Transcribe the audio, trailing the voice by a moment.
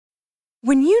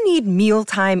When you need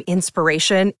mealtime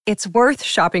inspiration, it's worth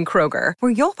shopping Kroger,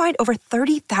 where you'll find over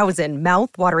 30,000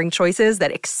 mouth-watering choices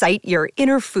that excite your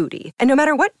inner foodie. And no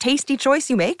matter what tasty choice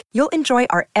you make, you'll enjoy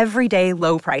our everyday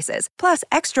low prices, plus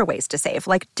extra ways to save,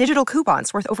 like digital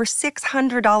coupons worth over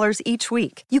 $600 each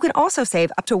week. You can also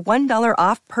save up to $1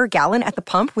 off per gallon at the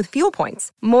pump with fuel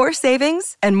points. More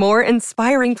savings and more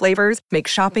inspiring flavors make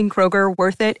shopping Kroger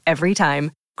worth it every time.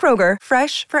 Kroger,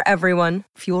 fresh for everyone.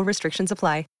 Fuel restrictions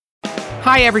apply.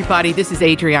 Hi, everybody. This is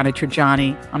Adriana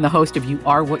Trajani. I'm the host of You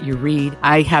Are What You Read.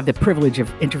 I have the privilege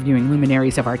of interviewing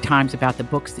luminaries of our times about the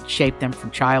books that shaped them from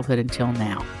childhood until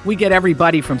now. We get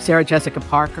everybody from Sarah Jessica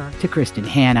Parker to Kristen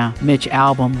Hanna, Mitch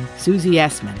Albom, Susie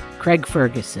Essman, Craig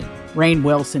Ferguson, Rainn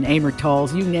Wilson, Amor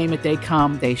Tolls, you name it, they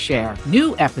come, they share.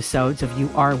 New episodes of You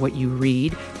Are What You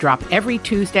Read drop every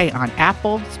Tuesday on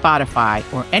Apple, Spotify,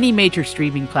 or any major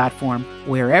streaming platform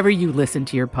wherever you listen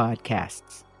to your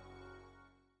podcasts.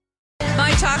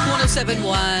 My Talk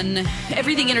 1071,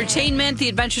 Everything Entertainment, The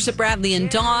Adventures of Bradley and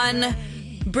Dawn.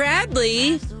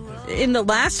 Bradley, in the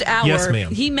last hour, yes,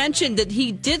 ma'am. He mentioned that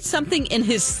he did something in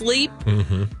his sleep,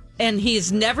 and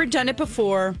he's never done it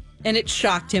before, and it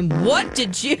shocked him. What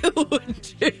did you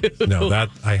do? No, that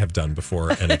I have done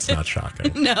before, and it's not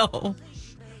shocking. No.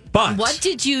 But what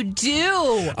did you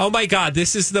do? Oh, my God.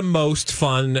 This is the most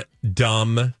fun,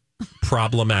 dumb,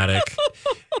 problematic.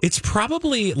 It's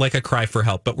probably like a cry for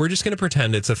help, but we're just going to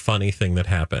pretend it's a funny thing that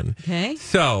happened. Okay.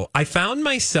 So I found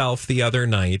myself the other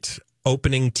night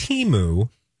opening Temu,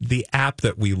 the app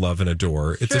that we love and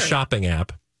adore. It's a shopping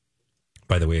app.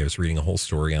 By the way, I was reading a whole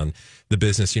story on the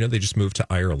business. You know, they just moved to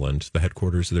Ireland, the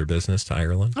headquarters of their business to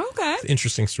Ireland. Okay. It's an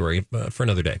interesting story for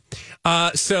another day.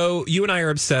 So you and I are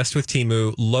obsessed with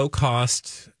Temu,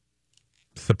 low-cost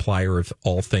supplier of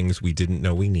all things we didn't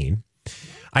know we need.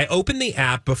 I open the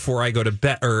app before I go to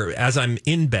bed, or as I'm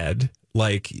in bed,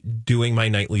 like doing my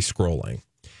nightly scrolling.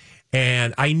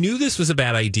 And I knew this was a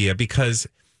bad idea because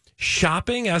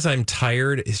shopping as I'm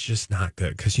tired is just not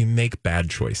good because you make bad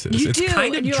choices. It's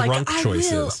kind of drunk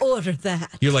choices. I will order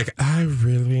that. You're like, I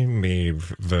really need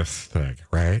this thing,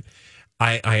 right?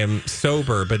 I am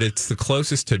sober, but it's the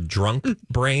closest to drunk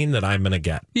brain that I'm going to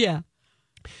get. Yeah.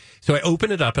 So I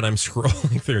open it up and I'm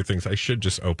scrolling through things. I should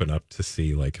just open up to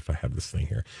see like if I have this thing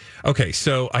here. Okay,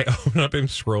 so I open up and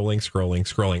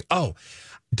scrolling. Oh,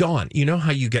 Dawn, you know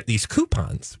how you get these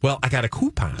coupons? Well, I got a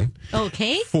coupon.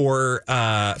 Okay. For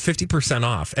 50%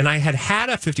 off. And I had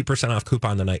a 50% off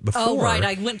coupon the night before. Oh, right.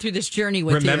 I went through this journey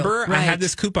with Remember? you. I had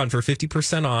this coupon for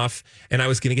 50% off, and I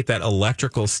was going to get that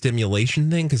electrical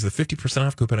stimulation thing because the 50%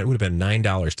 off coupon, it would have been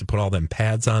 $9 to put all them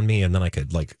pads on me, and then I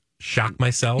could like shock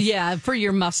myself. Yeah, for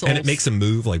your muscles. And it makes them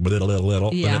move like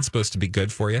little, yeah. and it's supposed to be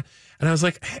good for you. And I was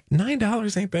like,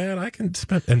 $9 ain't bad. I can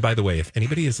spend. And by the way, if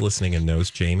anybody is listening and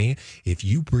knows Jamie, if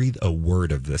you breathe a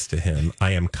word of this to him,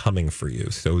 I am coming for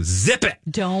you. So zip it.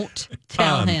 Don't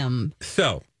tell him.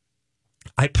 So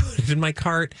I put it in my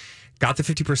cart, got the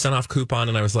 50% off coupon,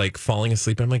 and I was like falling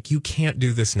asleep. I'm like, you can't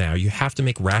do this now. You have to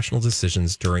make rational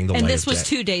decisions during the light of day. And this was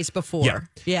 2 days before. Yeah.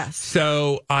 Yes.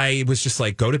 So I was just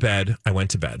like, go to bed. I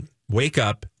went to bed. Wake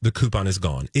up. The coupon is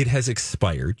gone. It has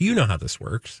expired. You know how this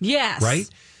works. Yes. Right?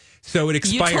 So it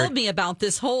expired. You told me about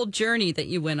this whole journey that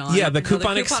you went on. Yeah, the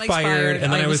coupon expired.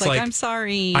 And then I was like, I'm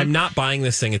sorry. I'm not buying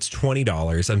this thing. It's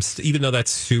 $20. Even though that's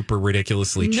super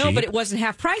ridiculously cheap. No, but it wasn't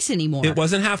half price anymore. It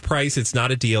wasn't half price. It's not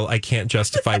a deal. I can't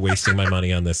justify wasting my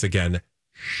money on this again.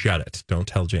 Shut it. Don't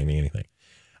tell Jamie anything.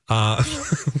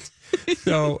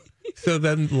 So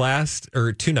then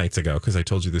 2 nights ago, because I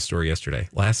told you this story yesterday,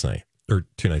 2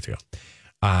 nights ago,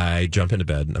 I jump into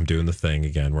bed and I'm doing the thing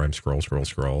again where I'm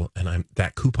scroll, and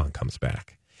that coupon comes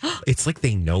back. It's like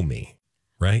they know me,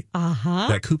 right? Uh-huh.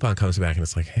 That coupon comes back and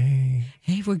it's like, hey,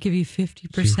 we'll give you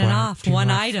 50% off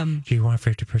one item. Do you want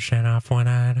 50% off one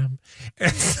item?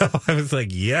 And so I was like,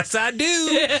 yes, I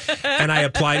do. And I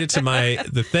applied it to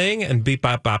the thing and beep,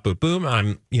 bop, bop, boop, boom.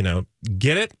 I'm,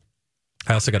 get it.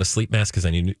 I also got a sleep mask because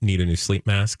I need a new sleep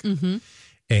mask. Mm-hmm.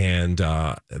 And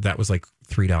that was like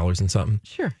 $3 and something.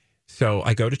 Sure. So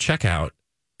I go to check out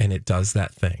and it does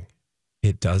that thing.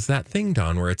 It does that thing,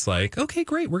 Dawn, where it's like, okay,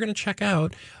 great, we're going to check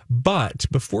out. But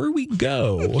before we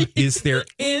go, is there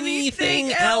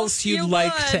anything else you'd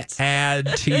like to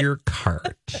add to your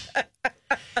cart?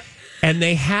 And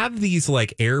they have these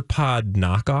like AirPod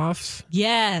knockoffs.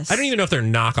 Yes. I don't even know if they're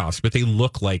knockoffs, but they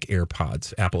look like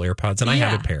AirPods, Apple AirPods. And I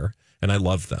have a pair and I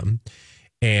love them.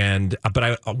 But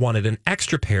I wanted an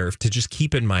extra pair to just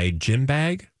keep in my gym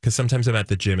bag because sometimes I'm at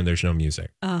the gym and there's no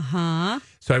music. Uh-huh.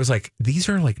 So I was like, these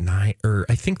are like I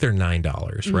think they're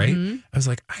 $9, right? I was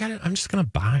like, I'm just going to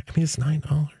buy. I mean, it's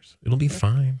 $9. It'll be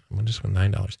fine. I'm just going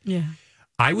 $9. Yeah.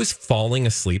 I was falling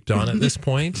asleep, Dawn, at this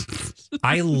point.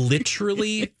 I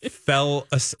literally so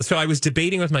I was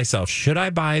debating with myself, should I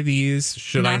buy these?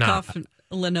 Should I not? Knockoff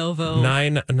Lenovo.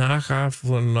 Knockoff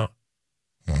Lenovo.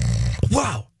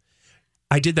 Wow.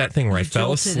 I did that thing where I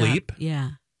fell asleep.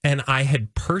 Yeah. And I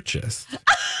had purchased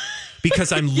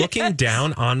because I'm looking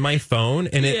down on my phone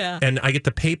and I get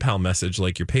the PayPal message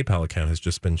like your PayPal account has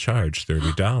just been charged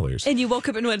 $30. And you woke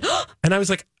up and went, and I was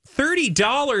like,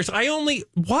 $30?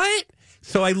 What?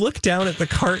 So I looked down at the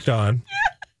cart, Dawn.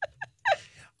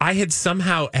 I had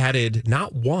somehow added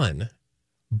not one,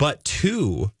 but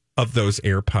two of those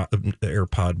AirPod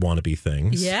wannabe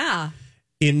things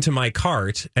into my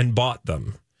cart and bought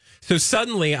them. So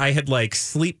suddenly I had like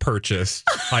sleep purchased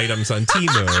items on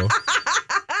Temu.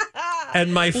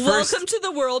 And my first... Welcome to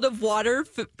the world of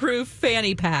waterproof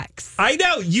fanny packs. I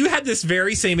know. You had this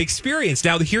very same experience.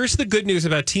 Now, here's the good news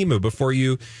about Temu before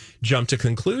you jump to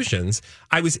conclusions.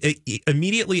 I was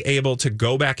immediately able to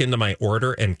go back into my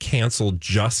order and cancel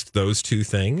just those two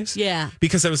things. Yeah.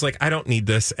 Because I was like, I don't need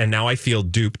this. And now I feel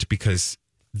duped because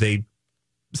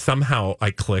somehow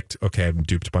I clicked, okay, I'm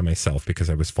duped by myself because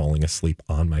I was falling asleep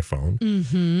on my phone.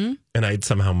 Mm-hmm. And I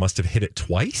somehow must have hit it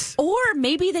twice. Or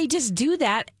maybe they just do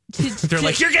that. They're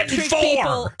like, you're getting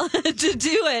 4 to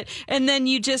do it. And then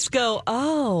you just go,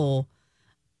 oh,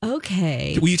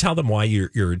 okay. Will you tell them why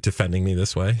you're defending me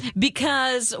this way?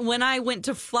 Because when I went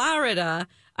to Florida,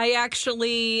 I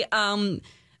actually...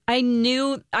 I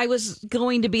knew I was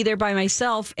going to be there by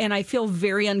myself, and I feel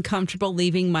very uncomfortable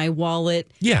leaving my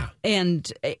wallet. Yeah, and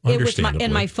it was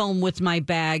my phone with my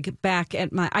bag back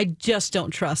at my. I just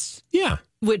don't trust. Yeah,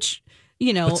 which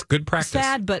it's good practice.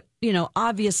 Sad, but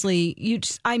obviously,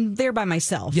 I'm there by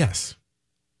myself. Yes,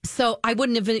 so I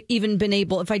wouldn't have even been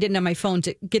able if I didn't have my phone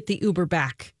to get the Uber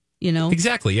back.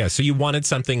 Exactly. Yeah. So you wanted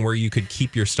something where you could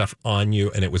keep your stuff on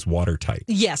you and it was watertight.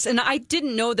 Yes. And I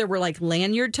didn't know there were like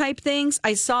lanyard type things.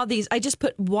 I saw these. I just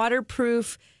put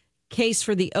waterproof case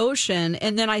for the ocean.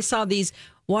 And then I saw these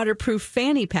waterproof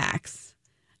fanny packs.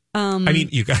 I mean,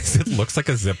 you guys, it looks like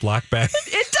a Ziploc bag.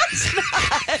 It does not.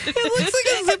 It looks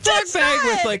like a Ziploc bag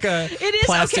with like a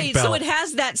plastic belt. So it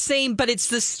has that same, but it's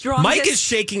the strongest. Mike is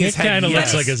shaking his head. It kind of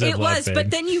looks like a Ziploc bag.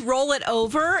 But then you roll it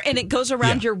over and it goes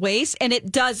around your waist, and it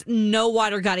does. No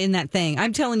water got in that thing.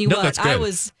 I'm telling you what. That's good. I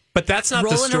was. But that's not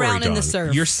the rolling story, around Dawn. in the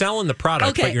surf. You're selling the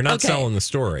product, but you're not selling the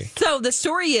story. So the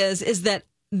story is that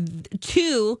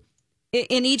two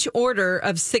in each order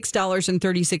of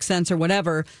 $6.36 or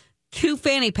whatever. 2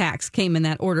 fanny packs came in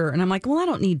that order. And I'm like, well, I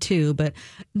don't need 2. But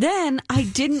then I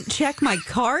didn't check my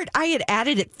cart. I had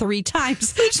added it 3 times.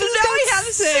 So now we have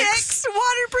 6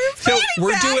 waterproof fanny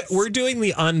packs. We're doing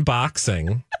the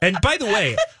unboxing. And by the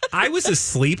way, I was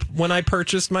asleep when I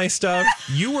purchased my stuff.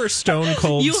 You were stone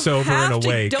cold sober and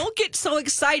awake. Don't get so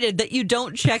excited that you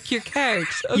don't check your cart.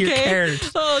 Okay? Your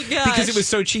cart. Oh, gosh. Because it was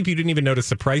so cheap, you didn't even notice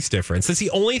the price difference. That's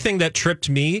the only thing that tripped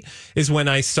me is when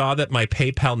I saw that my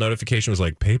PayPal notification was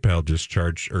like, PayPal just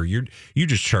charged, or you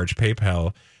just charged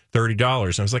PayPal $30.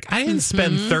 And I was like, I didn't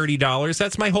spend $30.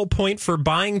 That's my whole point for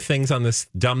buying things on this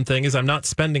dumb thing is I'm not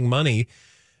spending money.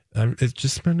 It's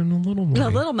just spending a little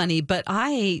money. But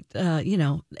I,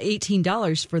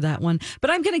 $18 for that one.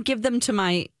 But I'm going to give them to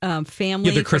my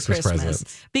family the for Christmas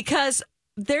presents. Because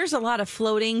there's a lot of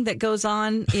floating that goes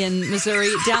on in Missouri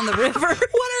down the river. What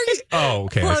are you? Oh,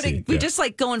 okay. Floating. I see. We just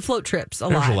like go on float trips a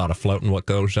lot. There's a lot of floating what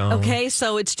goes on. Okay,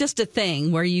 so it's just a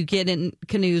thing where you get in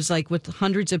canoes like with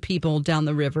hundreds of people down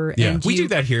the river. Yeah, and we do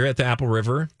that here at the Apple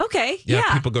River. Okay,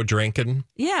 yeah. People go drinking.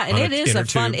 Yeah, and it is a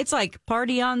fun. It's like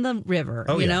party on the river.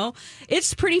 You know,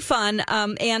 it's pretty fun.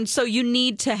 And so you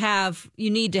need to have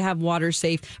water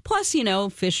safe. Plus,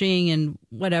 fishing and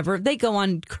whatever. They go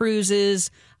on cruises.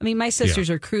 I mean, my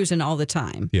sisters are cruising all the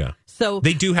time. Yeah. So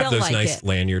they do have those nice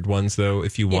lanyard ones, though,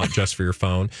 if you want just for your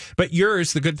phone. But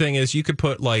yours, the good thing is you could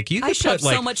put I shoved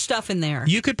so much stuff in there.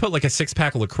 You could put like a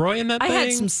 6-pack of LaCroix in that thing. I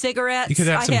had some cigarettes. You could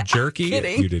have some jerky.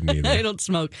 You didn't either. I don't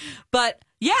smoke. But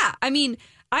yeah, I mean,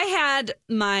 I had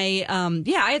my,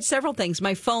 I had several things.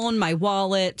 My phone, my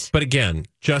wallet. But again,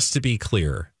 just to be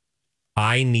clear,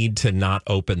 I need to not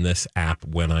open this app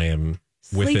when I am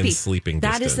within sleeping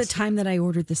distance. That is the time that I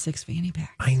ordered the 6 fanny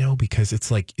pack. I know, because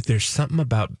it's like there's something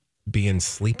about being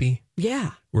sleepy.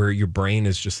 Yeah. Where your brain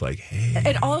is just like, hey.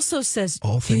 It also says,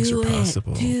 all things are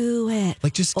possible. Do it.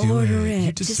 Like, just do Order it. it.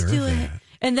 You deserve just do it. it.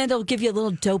 And then it'll give you a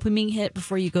little dopamine hit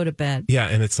before you go to bed. Yeah,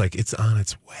 and it's like, it's on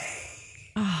its way.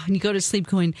 Oh, and you go to sleep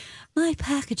going, my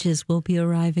packages will be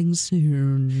arriving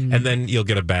soon. And then you'll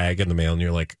get a bag in the mail and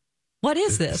you're like, What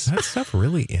is Is this? that stuff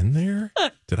really in there?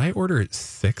 Did I order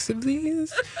 6 of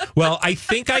these? Well, I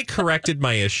think I corrected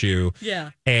my issue. Yeah.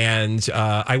 And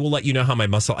I will let you know how my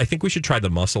muscle. I think we should try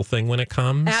the muscle thing when it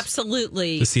comes.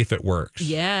 Absolutely. To see if it works.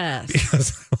 Yes.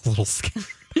 Because I'm a little scared.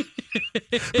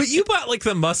 But you bought like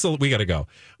the muscle. We got to go.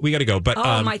 But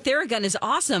my Theragun is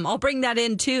awesome. I'll bring that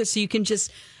in too, so you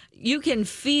can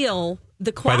feel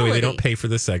the quality. By the way, they don't pay for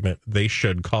this segment. They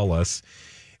should call us.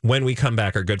 When we come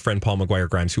back, our good friend Paul McGuire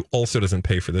Grimes, who also doesn't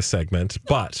pay for this segment,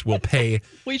 but will pay.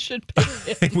 We should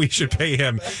pay him. We should pay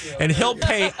him. And he'll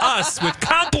pay us with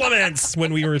compliments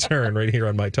when we return right here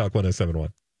on My Talk 107.1.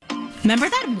 Remember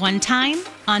that one time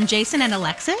on Jason and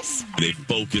Alexis? They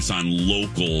focus on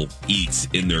local eats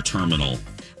in their terminal.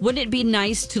 Wouldn't it be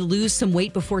nice to lose some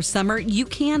weight before summer? You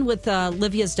can with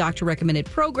Livia's doctor recommended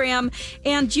program,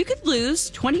 and you could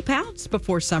lose 20 pounds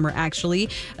before summer, actually.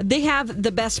 They have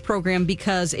the best program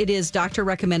because it is doctor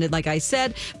recommended, like I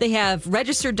said. They have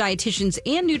registered dietitians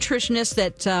and nutritionists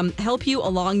that help you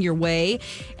along your way.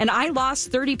 And I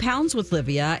lost 30 pounds with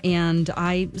Livia, and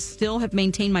I still have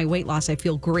maintained my weight loss. I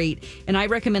feel great. And I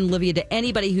recommend Livia to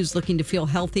anybody who's looking to feel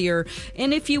healthier.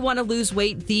 And if you want to lose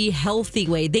weight the healthy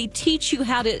way, they teach you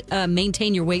how to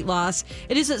maintain your weight loss.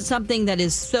 It isn't something that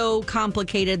is so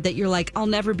complicated that you're like, I'll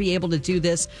never be able to do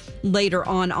this later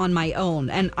on my own.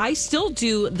 And I still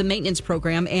do the maintenance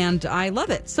program, and I love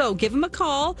it. So give them a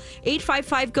call,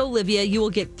 855-GO-LIVIA. You will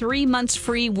get 3 months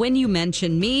free when you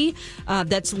mention me.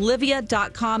 That's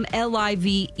livia.com,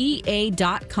 LIVEA.com.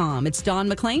 It's Dawn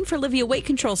McClain for Livia Weight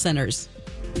Control Centers.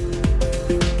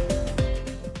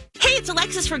 It's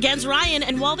Alexis for Gens Ryan,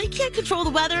 and while they can't control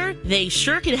the weather, they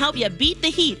sure can help you beat the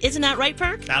heat. Isn't that right,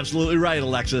 Perk? Absolutely right,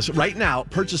 Alexis. Right now,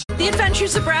 purchase The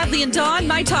Adventures of Bradley and Dawn,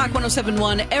 My Talk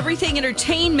 107.1, Everything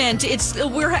Entertainment.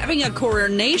 We're having a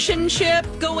coronation ship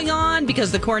going on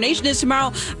because the coronation is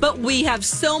tomorrow, but we have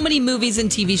so many movies and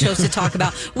TV shows to talk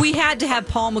about. We had to have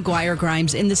Paul McGuire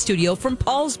Grimes in the studio from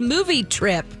Paul's movie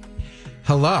trip.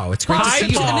 Hello, it's great to see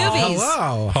you. To the movies.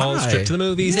 Hello, Paul's trip to the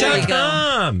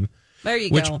movies.com. There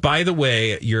you go. Which, by the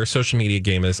way, your social media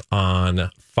game is on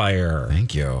fire.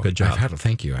 Thank you. Good job.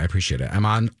 Thank you. I appreciate it. I'm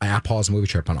on at Paul's movie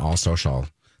trip on all social.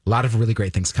 A lot of really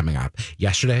great things coming up.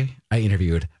 Yesterday, I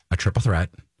interviewed a triple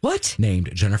threat. What? Named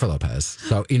Jennifer Lopez.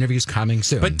 So interviews coming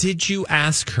soon. But did you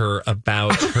ask her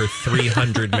about her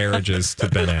 300 marriages to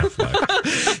Ben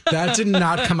Affleck? That did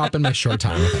not come up in my short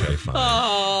time. Okay, fine.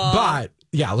 But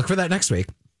yeah, look for that next week.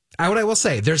 What I will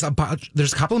say, there's a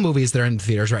couple of movies that are in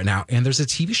theaters right now, and there's a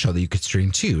TV show that you could stream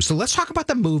too. So let's talk about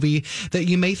the movie that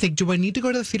you may think, do I need to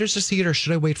go to the theaters to see it, or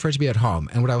should I wait for it to be at home?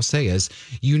 And what I will say is,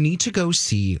 you need to go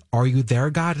see Are You There,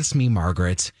 God? It's Me,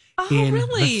 Margaret. In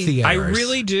really? the theaters. I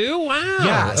really do? Wow.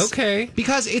 Yes. Okay.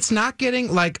 Because it's not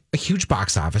getting like a huge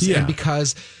box office, and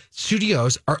because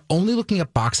studios are only looking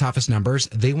at box office numbers,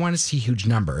 they want to see huge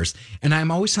numbers. And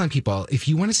I'm always telling people, if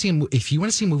you want to see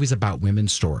movies about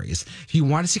women's stories, if you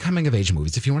want to see coming of age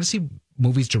movies, if you want to see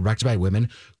movies directed by women,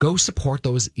 go support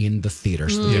those in the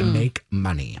theaters. They make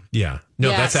money. Yeah. No,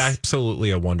 Yes. that's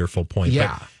absolutely a wonderful point.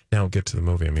 Yeah. But now get to the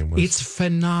movie. I mean, It's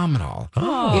phenomenal.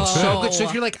 It's so good. So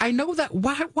if you're like, I know that,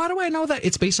 why do I know that?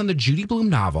 It's based on the Judy Blume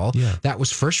novel that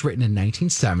was first written in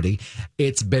 1970.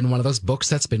 It's been one of those books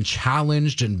that's been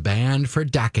challenged and banned for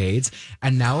decades.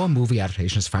 And now a movie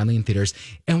adaptation is finally in theaters.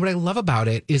 And what I love about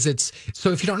it is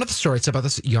so if you don't know the story, it's about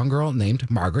this young girl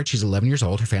named Margaret. She's 11 years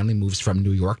old. Her family moves from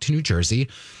New York to New Jersey.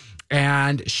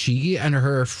 And she and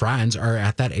her friends are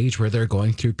at that age where they're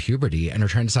going through puberty and are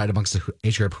trying to decide amongst the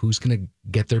age group who's going to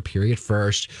get their period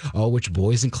first. Oh, which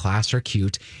boys in class are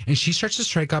cute. And she starts to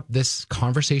strike up this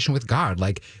conversation with God,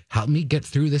 like, help me get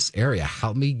through this area.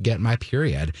 Help me get my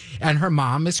period. And her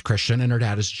mom is Christian and her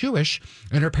dad is Jewish.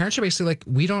 And her parents are basically like,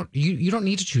 you don't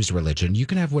need to choose a religion. You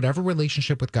can have whatever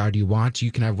relationship with God you want. You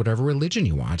can have whatever religion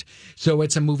you want. So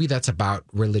it's a movie that's about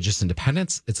religious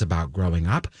independence. It's about growing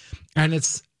up. And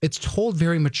it's told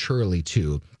very maturely,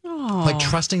 too. Like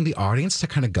trusting the audience to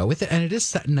kind of go with it. And it is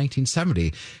set in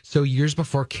 1970. So years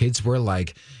before kids were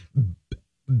like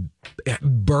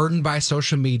burdened by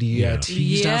social media,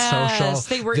 teased on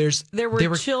social. They were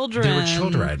children. They were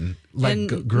children,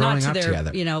 like growing up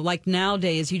together. You know, like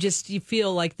nowadays, you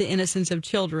feel like the innocence of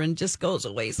children just goes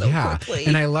away so quickly.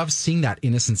 And I love seeing that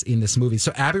innocence in this movie.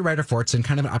 So Abby Ryder-Fortson,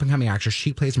 kind of an up-and-coming actress,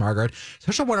 she plays Margaret.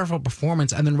 Such a wonderful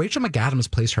performance. And then Rachel McAdams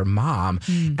plays her mom.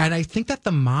 And I think that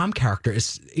the mom character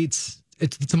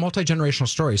it's a multi-generational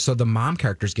story. So the mom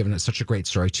character is given it such a great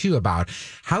story too about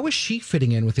how is she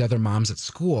fitting in with the other moms at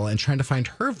school and trying to find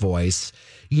her voice,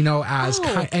 you know, as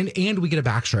and we get a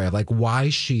backstory of like why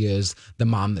she is the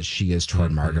mom that she is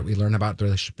toward Margaret. We learn about the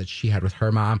relationship that she had with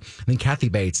her mom. And then Kathy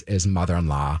Bates is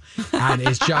mother-in-law, and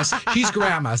is just she's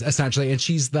grandma essentially, and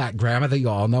she's that grandma that you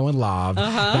all know and love.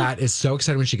 That is so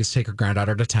excited when she gets to take her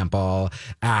granddaughter to temple,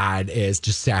 and is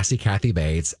just sassy Kathy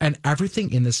Bates, and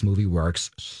everything in this movie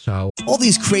works so. All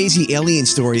these crazy alien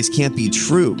stories can't be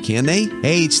true, can they?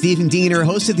 Hey, it's Stephen Diener,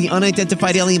 host of the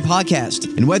Unidentified Alien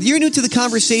Podcast. And whether you're new to the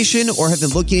conversation or have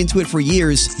been looking into it for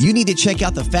years, you need to check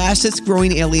out the fastest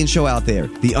growing alien show out there,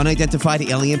 the Unidentified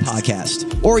Alien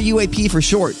Podcast, or UAP for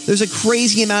short. There's a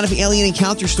crazy amount of alien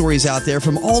encounter stories out there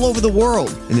from all over the world.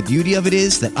 And the beauty of it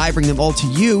is that I bring them all to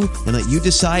you and let you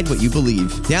decide what you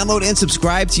believe. Download and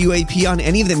subscribe to UAP on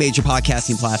any of the major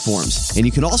podcasting platforms. And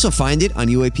you can also find it on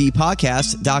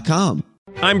UAPpodcast.com.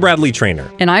 I'm Bradley Trainer.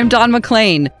 And I'm Don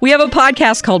McClain. We have a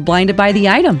podcast called Blinded by the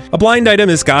Item. A blind item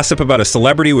is gossip about a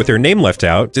celebrity with their name left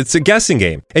out. It's a guessing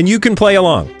game, and you can play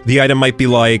along. The item might be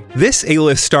like, this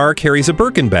A-list star carries a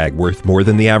Birkin bag worth more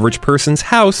than the average person's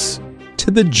house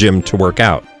to the gym to work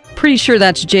out. Pretty sure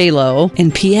that's J-Lo.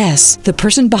 And P.S. the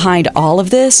person behind all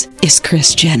of this is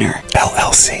Kris Jenner,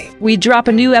 LLC. We drop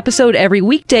a new episode every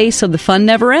weekday so the fun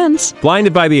never ends.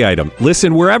 Blinded by the Item.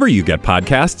 Listen wherever you get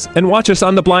podcasts and watch us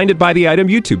on the Blinded by the Item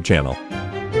YouTube channel.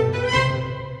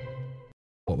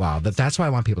 Wow, that's why I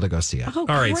want people to go see it. All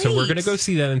right, so we're going to go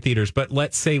see that in theaters, but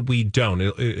let's say we don't.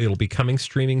 It'll be coming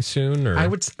streaming soon? Or? I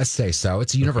would say so.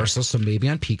 It's Universal, so maybe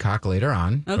on Peacock later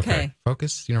on. Okay.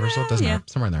 Focus, Universal, doesn't matter.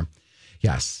 Somewhere in there.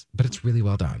 Yes, but it's really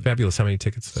well done. Fabulous. How many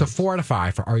tickets? So 4 out of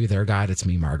 5 for Are You There, God? It's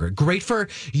me, Margaret. Great for,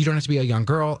 you don't have to be a young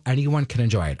girl. Anyone can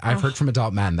enjoy it. I've heard from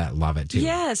adult men that love it too.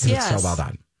 Yes. It's so well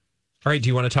done. All right, do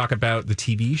you want to talk about the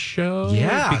TV show?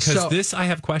 Yeah. Because this I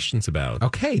have questions about.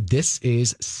 Okay, this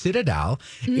is Citadel.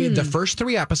 The first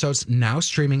 3 episodes now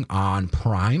streaming on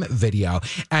Prime Video.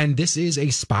 And this is a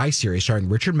spy series starring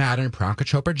Richard Madden and Priyanka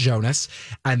Chopra Jonas.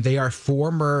 And they are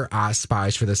former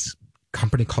spies for this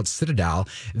company called Citadel.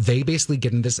 They basically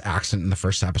get in this accident in the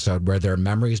first episode where their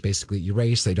memory is basically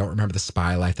erased. They don't remember the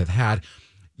spy life they've had.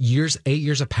 8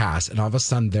 years have passed, and all of a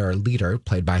sudden their leader,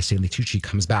 played by Stanley Tucci,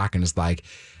 comes back and is like,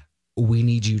 we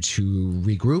need you to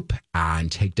regroup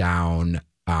and take down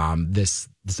this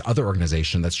other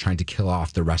organization that's trying to kill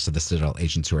off the rest of the Citadel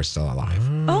agents who are still alive.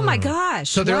 Oh my gosh.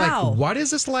 So they're like, what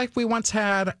is this life we once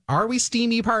had? Are we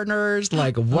steamy partners?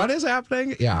 Like, what is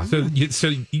happening? Yeah. So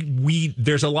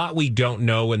there's a lot we don't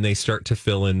know when they start to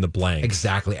fill in the blanks.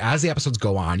 Exactly. As the episodes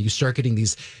go on, you start getting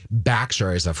these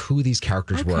backstories of who these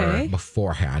characters were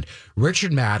beforehand.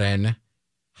 Richard Madden,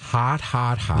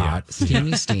 hot,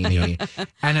 steamy,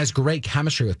 and has great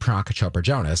chemistry with Priyanka Chopra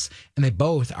Jonas, and they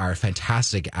both are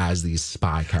fantastic as these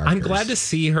spy characters. I'm glad to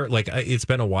see her. Like, it's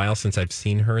been a while since I've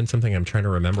seen her in something. I'm trying to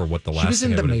remember what the last. She was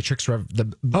in the Matrix,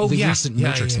 the recent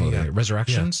Matrix movie,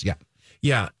 Resurrections.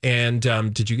 Yeah. And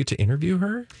did you get to interview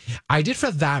her? I did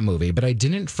for that movie, but I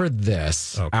didn't for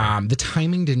this. Okay. The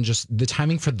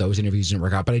timing for those interviews didn't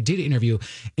work out, but I did interview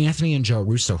Anthony and Joe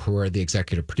Russo, who are the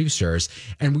executive producers.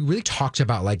 And we really talked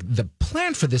about like the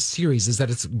plan for this series is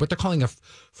that it's what they're calling a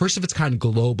first of its kind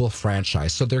global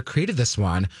franchise. So they're created this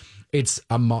one. It's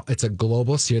a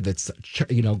global series that's,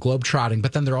 globe trotting,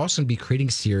 but then they're also going to be creating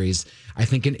series, I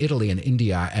think, in Italy and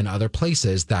India and other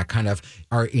places that kind of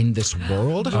are in this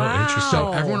world. Wow. Interesting.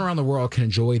 So everyone around the world can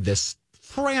enjoy this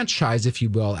franchise, if you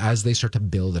will, as they start to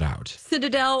build it out.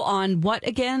 Citadel on what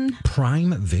again?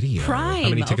 Prime Video. Prime. How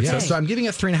many tickets? Yeah, so I'm giving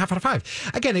it 3.5 out of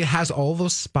 5. Again, it has all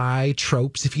those spy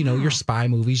tropes. If you know your spy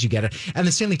movies, you get it. And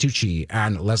then Stanley Tucci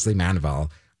and Leslie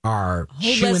Manville are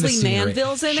chewing the Leslie scenery.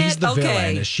 Manville's in She's it? the Okay.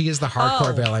 villain. She is the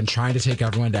hardcore villain trying to take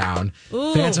everyone down.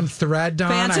 Ooh. Phantom Thread,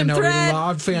 Dawn. Phantom I know Thread. we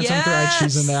love Phantom Thread.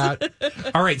 She's in that.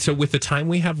 All right. So with the time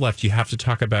we have left, you have to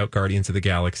talk about Guardians of the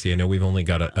Galaxy. I know we've only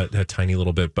got a tiny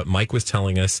little bit, but Mike was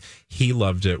telling us he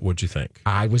loved it. What'd you think?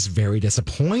 I was very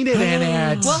disappointed in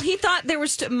it. Well, he thought there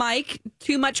was Mike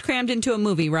too much crammed into a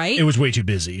movie, right? It was way too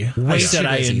busy. I said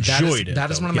I enjoyed it. That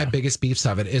is one of my biggest beefs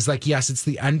of it. Is like, yes, it's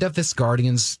the end of this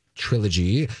Guardians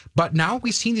trilogy, but now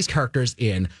we've seen these characters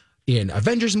in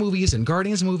Avengers movies and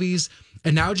Guardians movies,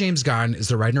 and now James Gunn is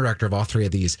the writer and director of all 3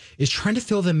 of these, is trying to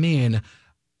fill them in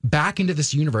back into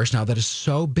this universe now that is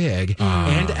so big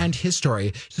and end his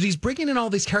story. So he's bringing in all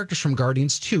these characters from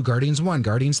Guardians 2, Guardians 1,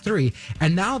 Guardians 3,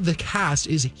 and now the cast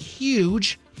is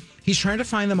huge. He's trying to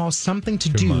find them all something to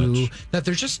do that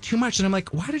there's just too much. And I'm like,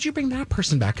 why did you bring that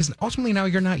person back? Because ultimately now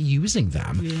you're not using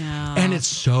them. Yeah. And it's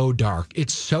so dark.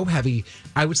 It's so heavy.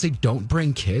 I would say don't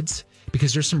bring kids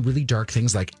because there's some really dark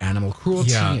things like animal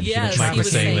cruelty. Yeah. And Yes, human he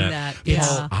was saying that. It's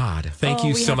Yeah. odd. Thank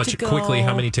you so much. Quickly,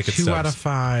 how many tickets? 2 out of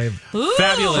 5. Ooh.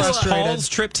 Fabulous. Paul's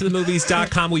trip to the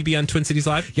movies.com. We be on Twin Cities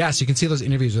Live? Yes, you can see those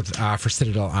interviews with for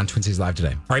Citadel on Twin Cities Live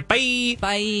today. All right, bye.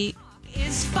 Bye.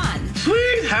 Is fun.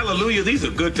 Sweet hallelujah. These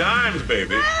are good times,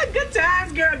 baby. Good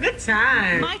times, girl. Good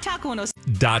times. My Talk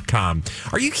 106. .com.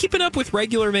 Are you keeping up with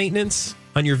regular maintenance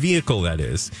on your vehicle, that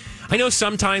is? I know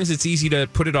sometimes it's easy to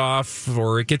put it off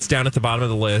or it gets down at the bottom of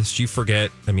the list. You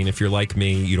forget. I mean, if you're like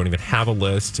me, you don't even have a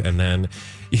list. And then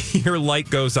your light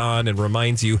goes on and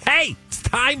reminds you, hey, it's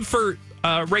time for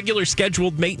regular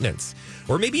scheduled maintenance.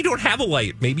 Or maybe you don't have a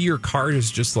light. Maybe your car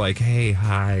is just like, hey,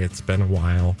 hi, it's been a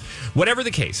while. Whatever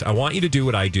the case, I want you to do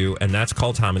what I do, and that's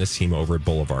call Tom and his team over at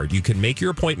Boulevard. You can make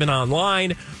your appointment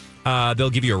online.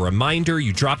 They'll give you a reminder.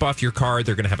 You drop off your car.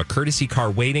 They're going to have a courtesy car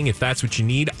waiting if that's what you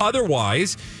need.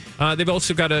 Otherwise, they've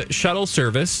also got a shuttle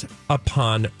service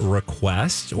upon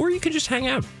request, or you can just hang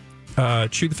out,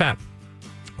 chew the fat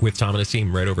with Tom and his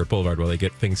team right over at Boulevard while they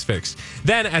get things fixed.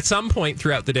 Then at some point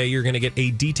throughout the day, you're going to get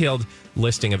a detailed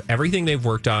listing of everything they've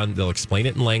worked on. They'll explain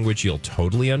it in language you'll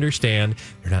totally understand.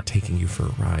 They're not taking you for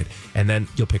a ride. And then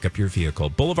you'll pick up your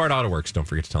vehicle. Boulevard Auto Works. Don't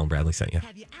forget to tell them Bradley sent you.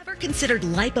 Have you ever considered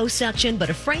liposuction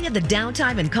but afraid of the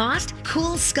downtime and cost?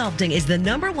 Cool Sculpting is the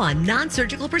 #1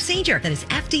 non-surgical procedure that is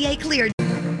FDA cleared.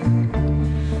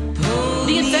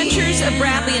 The Adventures of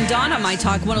Bradley and Dawn on My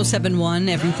Talk 107.1,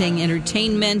 Everything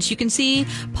Entertainment. You can see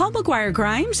Paul McGuire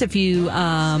Grimes, if you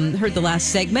heard the last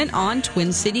segment, on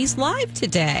Twin Cities Live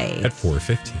today. At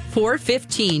 4:15.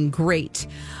 4:15. Great.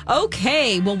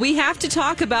 Okay, well, we have to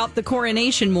talk about the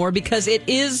coronation more because it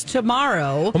is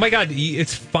tomorrow. Oh, my God.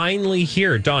 It's finally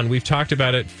here. Dawn, we've talked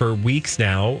about it for weeks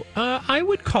now. I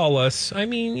would call us, I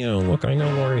mean, you know, look, I know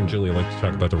Lori and Julia like to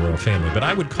talk about the royal family, but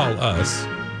I would call us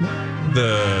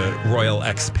the royal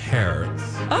experts.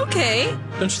 Okay.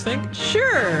 Don't you think?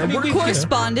 Sure. We're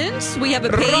correspondents. We have a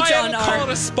page royal on our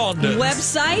correspondence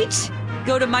website.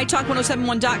 Go to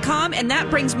mytalk1071.com, and that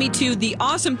brings me to the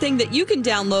awesome thing that you can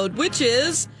download, which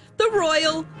is the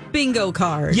Royal Bingo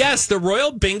card. Yes, the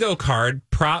Royal Bingo card.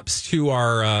 Props to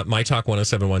our My Talk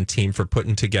 1071 team for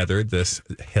putting together this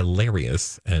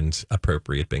hilarious and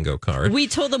appropriate bingo card. We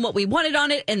told them what we wanted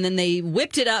on it, and then they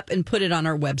whipped it up and put it on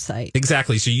our website.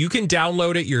 Exactly. So you can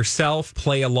download it yourself,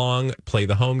 play along, play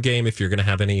the home game if you're going to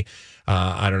have any.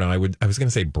 I don't know. I was going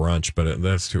to say brunch, but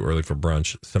that's too early for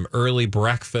brunch. Some early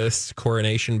breakfast,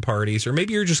 coronation parties, or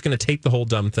maybe you're just going to take the whole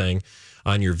dumb thing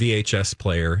on your VHS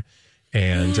player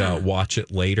and watch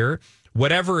it later.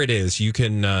 Whatever it is, you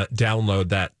can download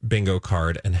that bingo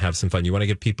card and have some fun. You want to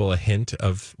give people a hint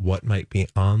of what might be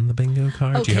on the bingo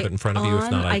card? Okay, Do you have it in front of you? If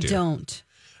not, I do. I don't.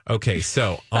 Okay,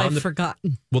 so I've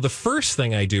forgotten. Well, the first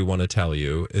thing I do want to tell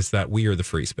you is that we are the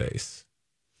free space.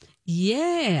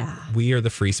 Yeah. We are the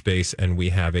free space, and we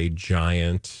have a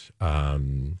giant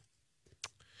crown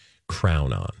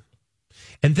on.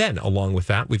 And then, along with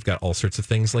that, we've got all sorts of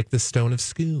things like the Stone of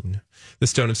Scone. The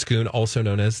Stone of Scone, also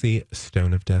known as the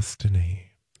Stone of Destiny.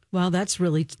 Wow, that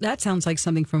sounds like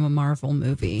something from a Marvel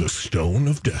movie. The Stone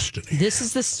of Destiny. This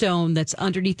is the stone that's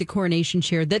underneath the coronation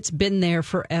chair that's been there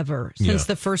forever, since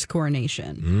the first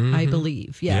coronation, I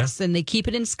believe. Yes, and they keep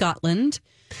it in Scotland.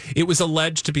 It was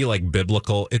alleged to be like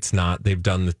biblical. It's not. They've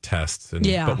done the tests.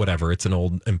 But whatever. It's an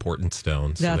old, important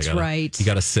stone. So that's right. You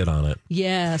got to sit on it.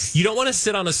 Yes. You don't want to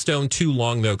sit on a stone too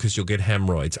long, though, because you'll get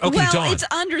hemorrhoids. Okay, well, Dawn. it's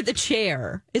under the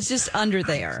chair. It's just under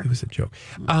there. It was a joke.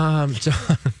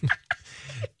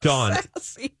 Dawn,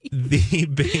 the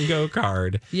bingo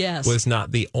card was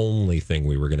not the only thing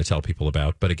we were going to tell people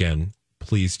about. But again,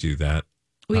 please do that.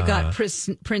 We've got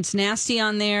Prince Nasty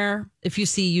on there. If you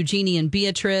see Eugenie and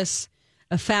Beatrice,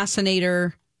 a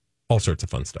fascinator. All sorts of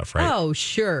fun stuff, right? Oh,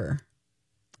 sure.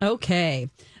 Okay.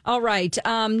 All right.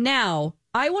 Now,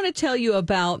 I want to tell you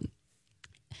about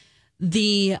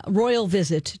the royal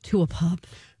visit to a pub.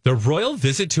 The royal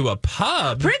visit to a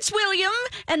pub? Prince William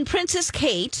and Princess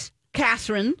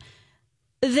Catherine,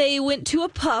 they went to a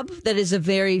pub that is a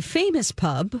very famous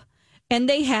pub, and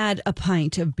they had a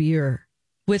pint of beer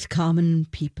with common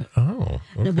people. Oh,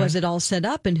 okay. Was it all set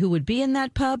up, and who would be in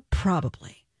that pub?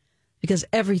 Probably. Because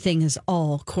everything is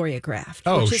all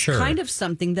choreographed, which is kind of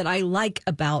something that I like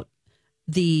about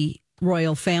the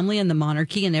royal family and the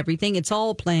monarchy and everything. It's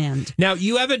all planned. Now,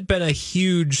 you haven't been a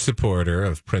huge supporter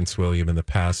of Prince William in the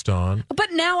past, Dawn.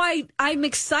 But now I'm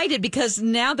excited because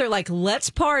now they're like,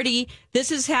 let's party.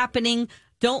 This is happening.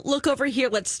 don't look over here.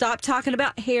 Let's stop talking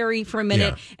about Harry for a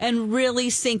minute and really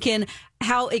sink in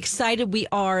how excited we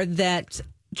are that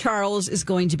Charles is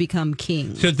going to become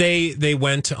king. So they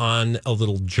went on a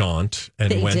little jaunt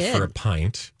and went for a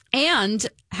pint. And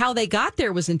how they got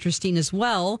there was interesting as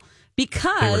well,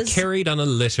 because they were carried on a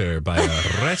litter by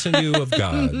a retinue of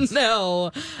gods.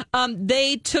 No,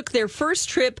 they took their first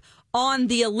trip on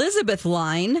the Elizabeth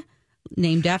line,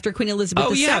 named after Queen Elizabeth II.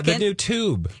 Oh, yeah, the new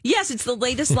tube. Yes, it's the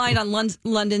latest line on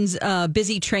London's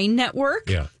busy train network.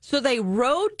 Yeah. So they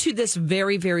rode to this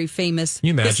very, very famous. Can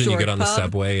you imagine you get on the pub.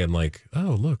 subway and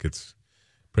oh, look, it's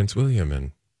Prince William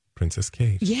and Princess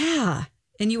Kate. Yeah.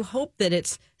 And you hope that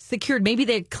it's secured. Maybe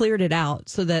they cleared it out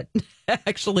so that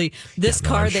actually this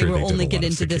car, they will only get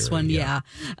into this one. Yeah.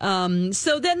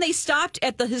 So then they stopped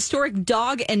at the historic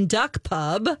Dog and Duck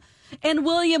pub, and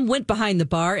William went behind the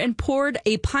bar and poured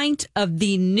a pint of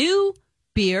the new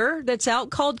beer that's out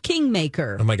called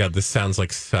Kingmaker. Oh my God, this sounds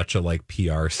like such a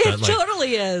PR stunt. It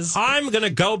totally is. I'm going to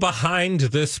go behind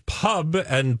this pub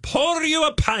and pour you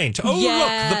a pint. Oh,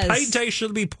 look, the pint I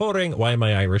shall be pouring. Why am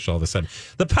I Irish all of a sudden?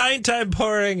 The pint I'm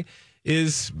pouring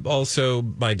is also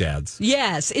my dad's.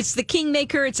 Yes, it's the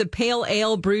Kingmaker. It's a pale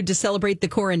ale brewed to celebrate the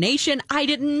coronation. I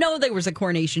didn't know there was a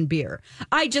coronation beer.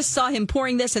 I just saw him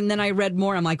pouring this, and then I read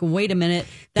more. I'm like, wait a minute,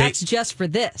 that's just for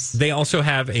this. They also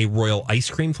have a royal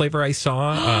ice cream flavor I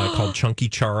saw called Chunky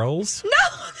Charles.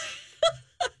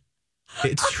 No!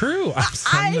 It's true.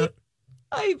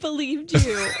 I believed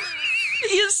you.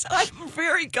 Yes, I'm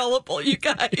very gullible, you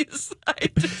guys.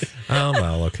 Oh,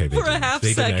 well, okay. For a half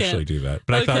they second. didn't actually do that.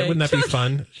 But I thought, wouldn't that be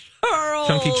fun? Charles.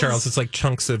 Chunky Charles. It's like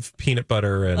chunks of peanut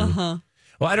butter. And well,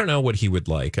 I don't know what he would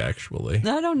like, actually.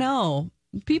 I don't know.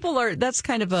 People are, that's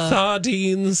kind of a...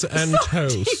 Sardines and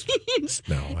toast.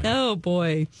 No. Oh,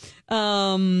 boy.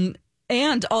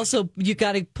 And also, you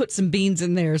got to put some beans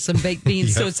in there, some baked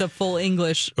beans, so it's a full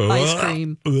English ice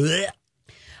cream.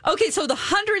 Okay, so the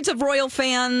hundreds of royal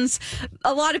fans,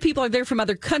 a lot of people are there from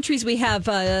other countries. We have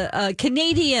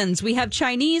Canadians, we have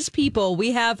Chinese people,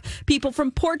 we have people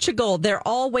from Portugal. They're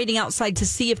all waiting outside to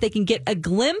see if they can get a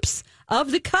glimpse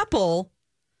of the couple,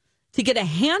 to get a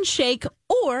handshake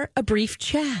or a brief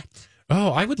chat. Oh,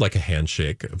 I would like a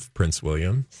handshake of Prince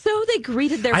William. So they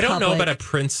greeted their I don't public. know about a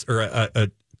prince or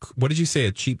a what did you say,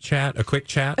 a cheap chat, a quick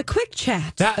chat? A quick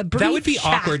chat. That would be chat.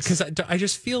 awkward because I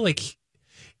just feel like...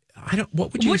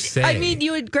 what would you say? I mean,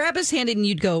 you would grab his hand and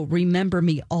you'd go, remember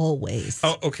me always.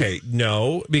 Oh, okay.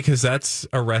 No, because that's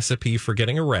a recipe for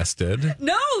getting arrested.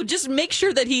 No, just make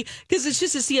sure that because it's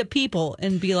just to see a people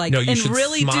and be like, no, you and should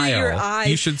really smile. do your eyes.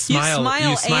 You should smile.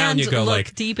 You smile and you go look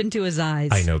like, deep into his eyes.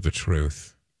 I know the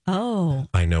truth. Oh.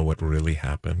 I know what really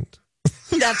happened.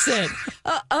 That's it.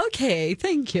 Okay,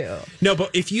 thank you. No,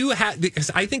 but if you had,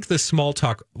 because I think the small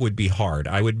talk would be hard.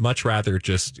 I would much rather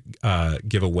just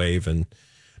give a wave and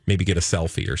maybe get a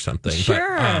selfie or something.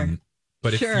 Sure.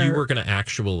 But if you were going to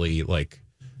actually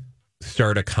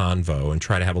start a convo and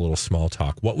try to have a little small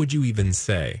talk, what would you even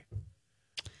say?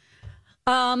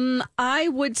 I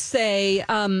would say,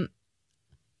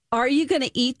 are you going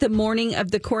to eat the morning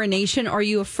of the coronation? Or are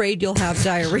you afraid you'll have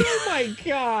diarrhea? Oh my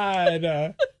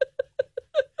God.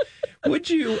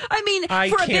 Would you? I mean,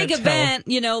 for a big event,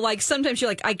 sometimes you're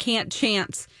like, I can't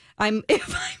chance.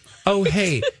 Oh,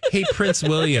 hey, Prince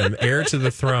William, heir to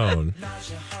the throne.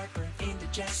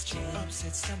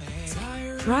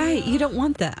 Right. You don't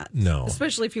want that. No.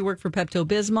 Especially if you work for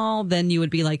Pepto-Bismol, then you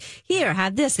would be like, here,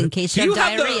 have this in case you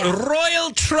have diarrhea. Have the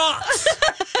royal trot.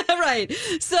 Right.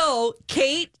 So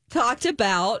Kate talked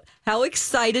about how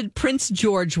excited Prince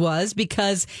George was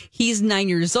because he's 9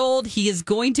 years old. He's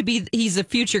a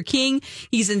future king.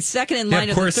 He's in second in line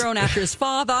of the throne after his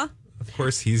father. Of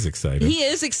course, he's excited. He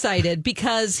is excited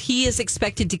because he is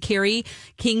expected to carry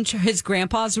his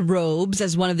grandpa's robes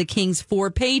as one of the king's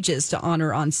 4 pages to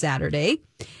honor on Saturday.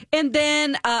 And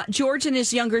then George and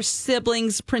his younger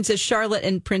siblings, Princess Charlotte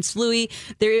and Prince Louis,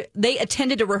 they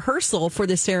attended a rehearsal for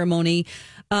the ceremony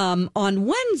on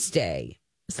Wednesday.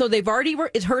 So they've already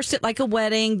rehearsed it like a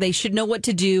wedding. They should know what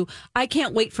to do. I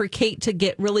can't wait for Kate to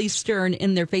get really stern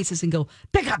in their faces and go,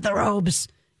 pick up the robes.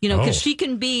 Because she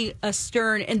can be a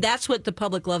stern, and that's what the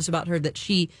public loves about her, that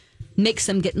she makes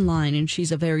them get in line, and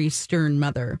she's a very stern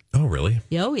mother. Oh, really?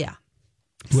 Oh, yeah.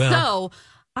 Well, so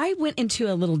I went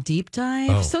into a little deep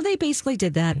dive. So they basically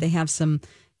did that. They have some,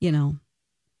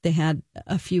 they had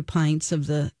a few pints of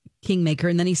the Kingmaker,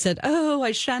 and then he said,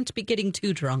 I shan't be getting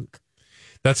too drunk.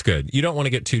 That's good. You don't want to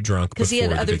get too drunk because he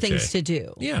had other things to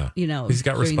do. Yeah. He's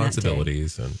got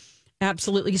responsibilities.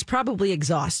 Absolutely. He's probably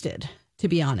exhausted, to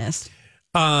be honest.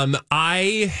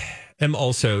 I am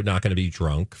also not going to be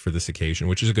drunk for this occasion,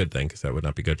 which is a good thing because that would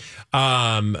not be good.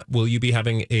 Will you be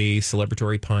having a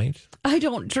celebratory pint? I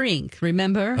don't drink,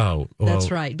 remember? Oh, well,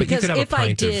 that's right. but you Because could have a if I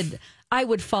pint did, I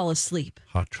would fall asleep.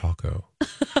 Hot choco.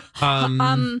 I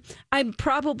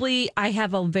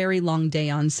have a very long day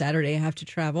on Saturday. I have to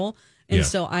travel. And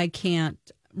so I can't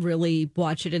really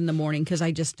watch it in the morning because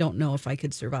I just don't know if I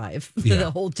could survive the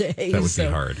whole day. That would be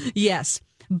hard. Yes.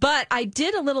 But I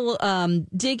did a little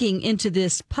digging into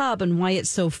this pub and why it's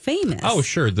so famous. Oh,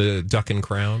 sure. The Duck and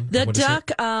Crown. The What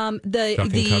duck, is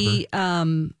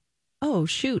it? oh,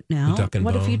 shoot now. The Duck and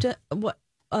What Bone. have you done? What?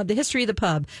 The history of the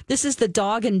pub. This is the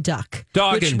Dog and Duck.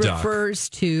 Which refers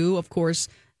to, of course,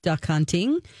 duck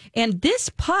hunting. And this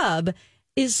pub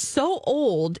is so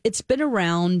old. It's been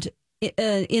around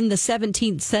in the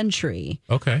 17th century.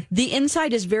 Okay. The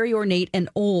inside is very ornate and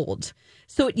old.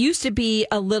 So it used to be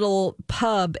a little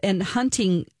pub and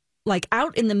hunting, like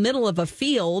out in the middle of a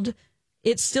field.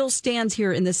 It still stands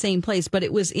here in the same place, but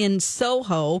it was in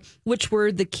Soho, which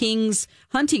were the king's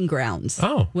hunting grounds.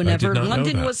 Oh, whenever I did not know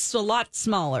London that. was a lot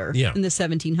smaller in the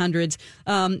 1700s.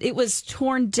 It was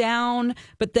torn down,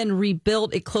 but then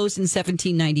rebuilt. It closed in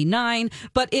 1799,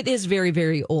 but it is very,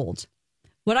 very old.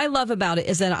 What I love about it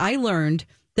is that I learned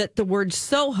that the word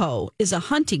Soho is a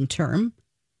hunting term.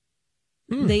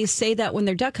 They say that when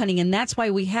they're duck hunting, and that's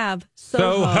why we have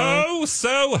Soho.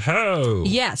 Soho.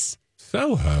 Yes.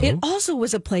 Soho. It also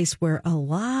was a place where a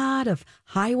lot of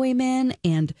highwaymen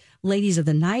and ladies of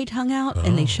the night hung out,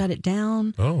 and they shut it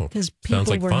down because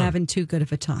people were having too good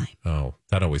of a time. Oh,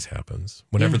 that always happens.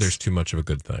 Whenever Yes. there's too much of a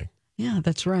good thing. Yeah,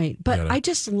 that's right. But I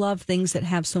just love things that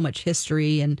have so much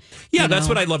history. And Yeah, that's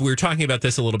what I love. We were talking about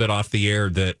this a little bit off the air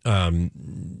that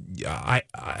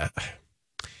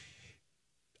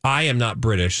I am not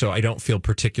British, so I don't feel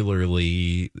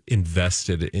particularly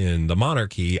invested in the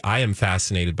monarchy. I am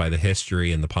fascinated by the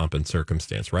history and the pomp and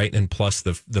circumstance, right? And plus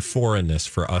the foreignness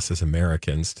for us as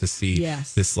Americans to see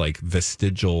this like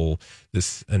vestigial,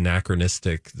 this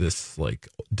anachronistic, this like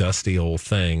dusty old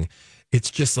thing. It's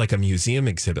just like a museum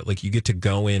exhibit. Like you get to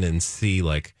go in and see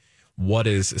like what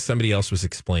is, somebody else was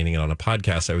explaining it on a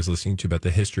podcast I was listening to about the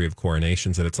history of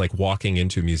coronations, that it's like walking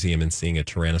into a museum and seeing a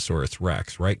Tyrannosaurus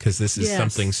Rex, right? Because this is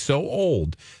something so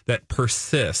old that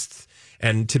persists.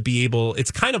 And to be able,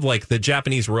 it's kind of like the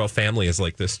Japanese royal family is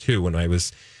like this too. When I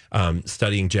was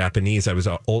studying Japanese, I was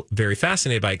very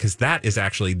fascinated by it because that is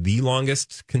actually the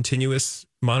longest continuous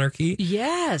monarchy.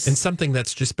 Yes. And something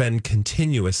that's just been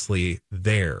continuously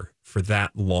there for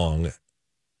that long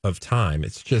of time.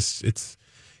 It's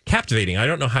captivating. I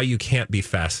don't know how you can't be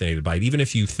fascinated by it, even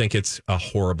if you think it's a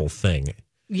horrible thing.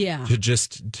 Yeah. To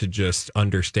just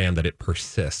understand that it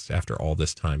persists after all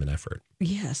this time and effort.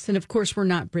 Yes. And of course, we're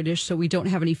not British, so we don't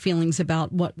have any feelings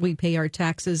about what we pay our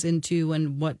taxes into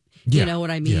and what, you know what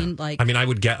I mean? Yeah. Like, I mean,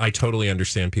 I totally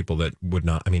understand people that would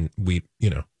not. I mean,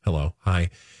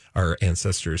 our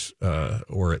ancestors,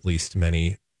 or at least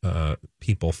many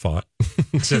people fought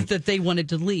that they wanted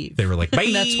to leave. They were like, bye.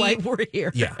 And that's why we're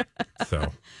here. Yeah.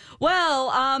 So.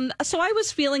 Well, so I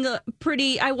was feeling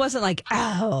I wasn't like,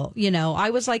 oh, I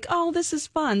was like, oh, this is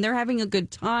fun. They're having a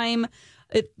good time.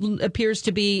 It appears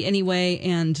to be anyway.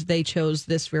 And they chose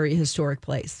this very historic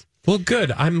place. Well,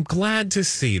 good. I'm glad to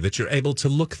see that you're able to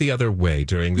look the other way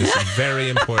during this very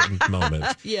important moment.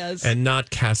 Yes. And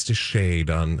not cast a shade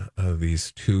on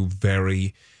these two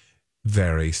very,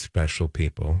 very special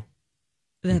people.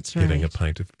 That's right. Getting a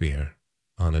pint of beer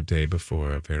on a day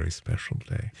before a very special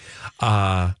day.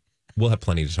 We'll have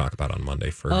plenty to talk about on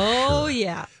Monday for sure. Oh,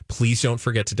 yeah. Please don't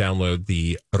forget to download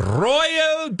the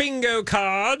Royal Bingo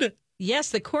card.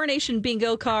 Yes, the Coronation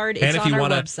Bingo card. It's And if on you our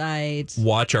wanna website.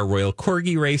 Watch our Royal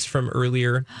Corgi race from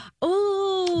earlier.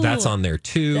 Oh, that's on there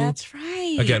too. That's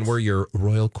right. Again, we're your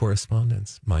royal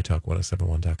correspondents.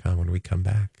 MyTalk1071.com. When we come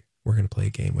back, we're going to play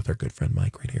a game with our good friend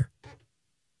Mike right here.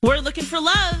 We're looking for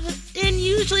love in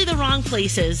usually the wrong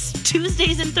places.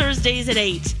 Tuesdays and Thursdays at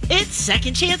 8. It's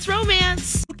Second Chance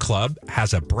Romance. Club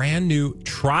has a brand new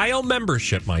trial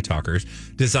membership, My Talkers,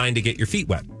 designed to get your feet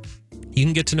wet. You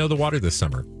can get to know the water this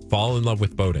summer, fall in love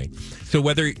with boating. So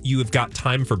whether you have got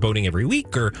time for boating every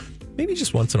week or maybe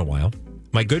just once in a while,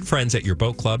 my good friends at your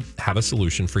boat club have a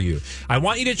solution for you. I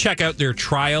want you to check out their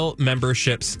trial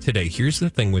memberships today. Here's the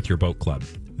thing with your boat club.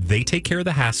 They take care of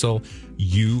the hassle.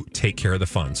 You take care of the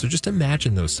fun. So just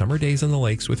imagine those summer days on the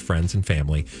lakes with friends and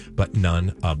family, but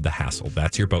none of the hassle.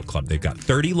 That's your boat club. They've got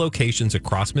 30 locations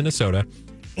across Minnesota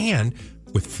and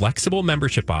with flexible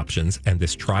membership options, and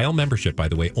this trial membership, by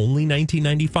the way, only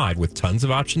 $19.95 with tons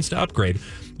of options to upgrade,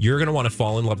 you're going to want to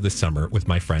fall in love this summer with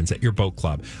my friends at your boat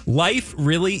club. Life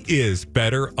really is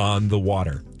better on the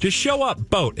water. Just show up,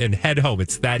 boat, and head home.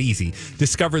 It's that easy.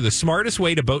 Discover the smartest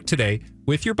way to boat today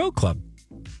with your boat club.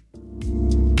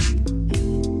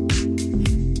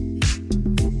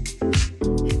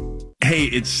 Hey,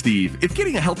 it's Steve. If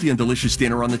getting a healthy and delicious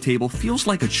dinner on the table feels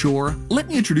like a chore, let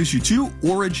me introduce you to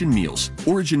Origin Meals.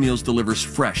 Origin Meals delivers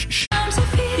fresh.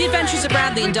 The Adventures of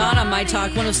Bradley and Dawn on My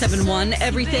Talk 107.1,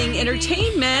 Everything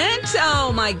Entertainment.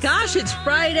 Oh my gosh, it's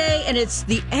Friday and it's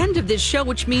the end of this show,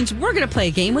 which means we're going to play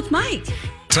a game with Mike.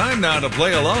 Time now to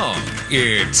play along.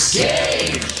 It's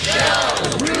Game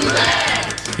Show Roulette.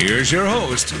 Here's your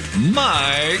host,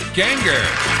 Mike Ganger.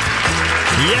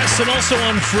 Yes, and also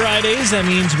on Fridays, that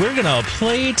means we're going to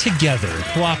play together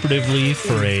cooperatively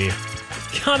for a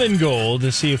common goal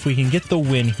to see if we can get the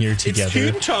win here together.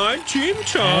 It's team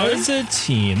time. As a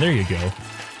team. There you go.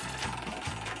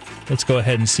 Let's go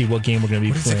ahead and see what game we're going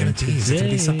to be playing. What is it going to be? Is it going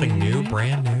to be something new,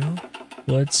 brand new?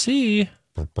 Let's see.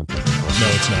 No,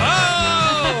 it's not.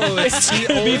 Oh, it's going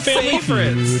to be Family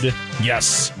Feud.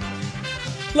 Yes.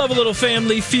 Love a little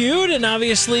Family Feud, and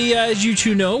obviously, as you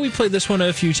two know, we played this one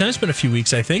a few times. It's been a few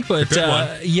weeks, I think, but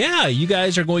yeah, you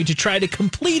guys are going to try to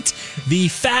complete the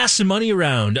fast money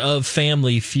round of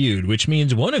Family Feud, which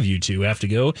means one of you two have to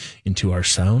go into our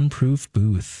soundproof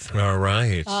booth. All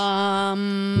right.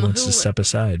 Who wants to step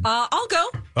aside? I'll go.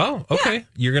 Oh, okay. Yeah.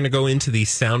 You're going to go into the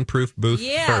soundproof booth first.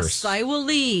 Yes, I will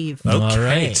leave. Okay. All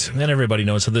right. Then everybody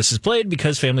knows how this is played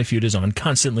because Family Feud is on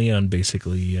constantly on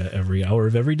basically every hour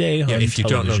of every day. Yeah, if you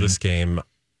don't know this game,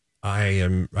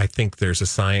 I think there's a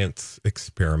science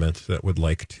experiment that would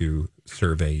like to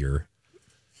survey your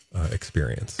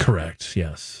experience. Correct.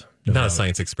 Yes. Not a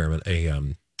science experiment,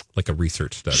 like a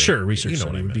research study. Sure, research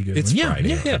study would be good. It's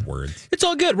Friday. Yeah. Words. It's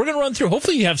all good. We're going to run through.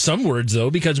 Hopefully you have some words, though,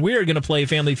 because we are going to play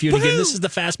Family Feud again. This is the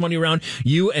fast money round.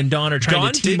 You and Dawn are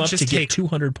trying to team up to get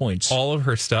 200 points. All of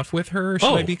her stuff with her?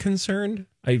 Should I be concerned?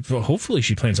 Hopefully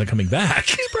she plans on coming back.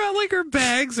 She brought like her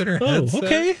bags and her headset.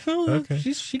 Okay. Well, okay.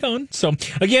 She's gone. So,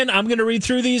 again, I'm going to read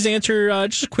through these, answer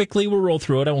just quickly. We'll roll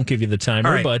through it. I won't give you the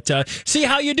timer, but see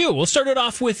how you do. We'll start it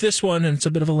off with this one, and it's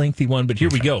a bit of a lengthy one, but here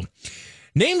we go.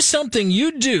 Name something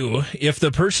you'd do if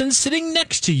the person sitting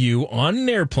next to you on an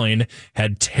airplane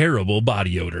had terrible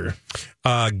body odor.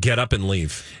 Get up and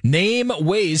leave. Name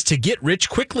ways to get rich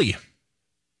quickly.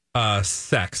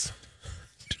 Sex.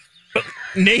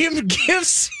 Name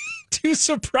gifts to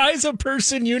surprise a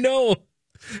person you know.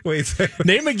 Wait.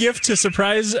 Name a gift to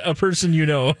surprise a person you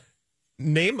know.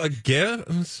 Name a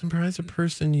gift? Surprise a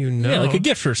person you know. Yeah, like a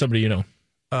gift for somebody you know.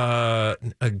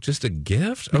 Just a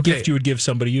gift? A gift you would give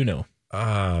somebody you know.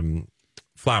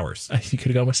 Flowers. You could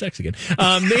have gone with sex again.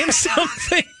 Name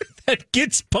something that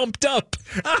gets pumped up.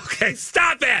 Okay,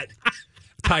 stop it.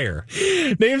 Tire.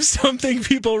 Name something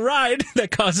people ride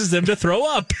that causes them to throw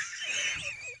up.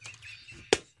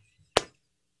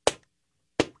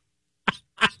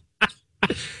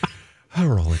 A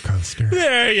roller coaster.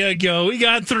 There you go. We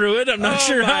got through it. I'm not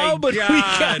sure how, but we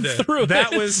got through it.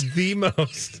 That was the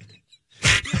most.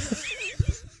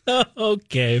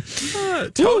 Okay.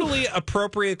 Totally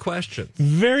appropriate question.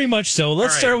 Very much so.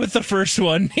 Let's start with the first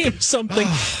one. Name something,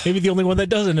 maybe the only one that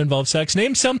doesn't involve sex.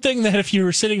 Name something that if you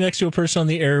were sitting next to a person on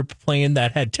the airplane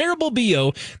that had terrible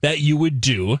BO that you would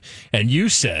do, and you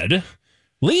said,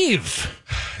 leave.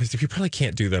 You probably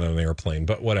can't do that on an airplane,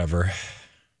 but whatever.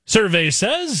 Survey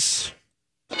says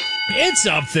it's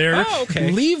up there. Oh,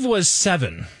 okay. Leave was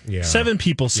 7. Yeah. 7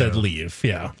 people said leave.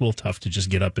 Yeah, a little tough to just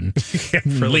get up and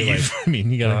leave. I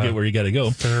mean, you got to get where you got to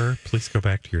go. Sir, please go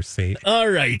back to your seat. All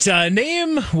right.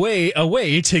 Name a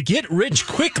way to get rich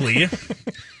quickly.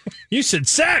 You said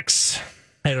sex.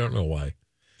 I don't know why.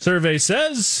 Survey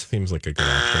says... Seems like a good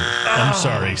option. I'm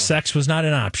sorry. Sex was not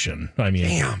an option. I mean,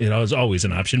 it was always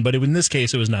an option, but in this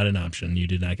case, it was not an option. You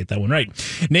did not get that one right.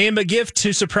 Name a gift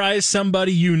to surprise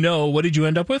somebody you know. What did you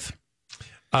end up with?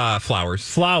 Flowers.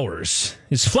 Flowers.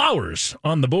 Is flowers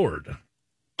on the board?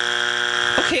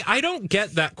 Okay, I don't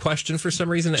get that question for some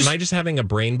reason. Am I just having a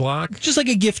brain block? Just like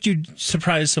a gift you'd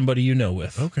surprise somebody you know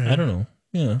with. Okay. I don't know.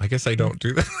 Yeah. I guess I don't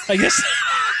do that. I guess...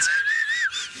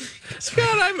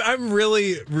 God, I'm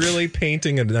really, really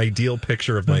painting an ideal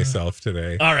picture of myself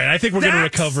today. All right, I think we're going to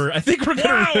recover. I think we're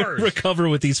going to recover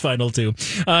with these final two.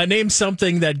 Name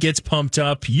something that gets pumped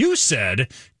up. You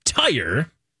said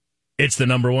tire. It's the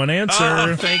number one answer.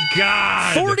 Oh, thank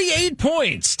God. 48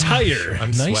 points. Tire.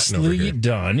 I'm sweating over Nicely here.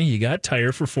 done. You got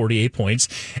tire for 48 points.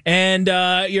 And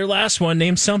your last one,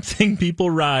 name something people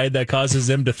ride that causes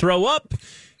them to throw up.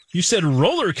 You said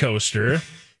roller coaster.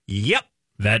 Yep.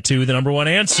 That too, the number one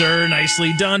answer.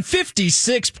 Nicely done.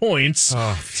 56 points.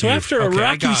 Oh, so after a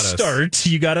rocky start,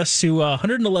 you got us to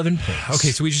 111 points.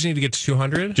 Okay, so we just need to get to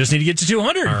 200? Just need to get to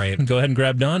 200. All right. Go ahead and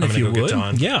grab Dawn if you would.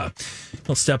 Dawn. Yeah.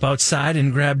 We'll step outside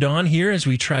and grab Dawn here as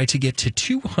we try to get to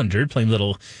 200. Playing a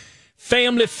little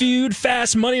Family Feud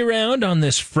fast money round on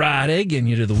this Friday, getting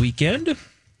you to the weekend.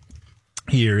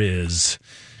 Here is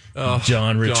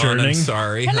Dawn returning. Dawn, I'm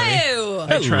sorry. Hello.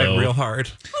 I tried real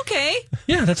hard. Okay.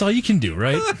 Yeah, that's all you can do,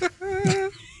 right?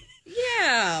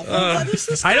 Yeah. Well, this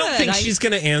is good. I don't think she's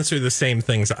going to answer the same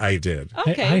things I did.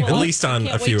 Okay. At least on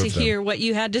a few of them. Can't wait to hear what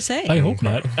you had to say. I hope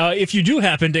not. If you do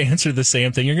happen to answer the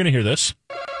same thing, you're going to hear this.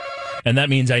 And that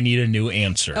means I need a new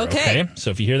answer. Okay.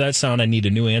 So if you hear that sound, I need a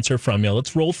new answer from you.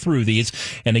 Let's roll through these.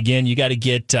 And again, you got to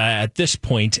get, at this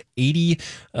point,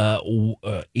 89.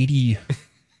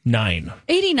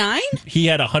 He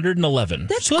had 111.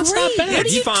 That's so that's great. not bad.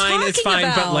 It's fine. It's fine.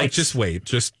 About? But just wait.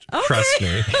 Just okay. trust me.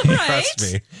 All right.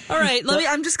 Trust me. All right.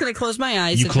 I'm just going to close my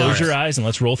eyes. You close your eyes and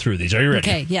let's roll through these. Are you ready?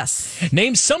 Okay. Yes.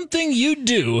 Name something you'd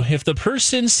do if the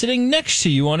person sitting next to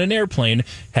you on an airplane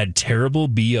had terrible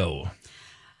BO.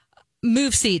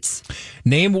 Move seats.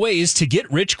 Name ways to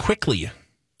get rich quickly.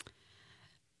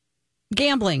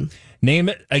 Gambling.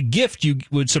 Name a gift you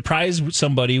would surprise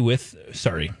somebody with.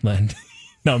 Sorry, Len.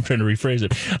 No, I'm trying to rephrase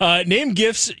it. Name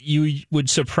gifts you would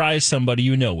surprise somebody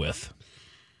you know with.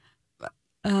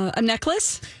 A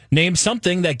necklace. Name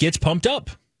something that gets pumped up.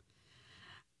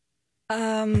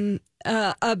 A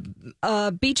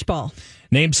beach ball.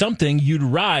 Name something you'd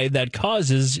ride that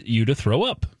causes you to throw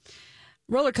up.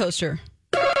 Roller coaster.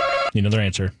 Another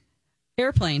answer.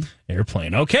 Airplane.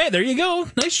 Okay, there you go.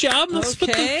 Nice job. Let's put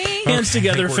the hands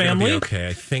together, family.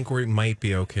 I think we might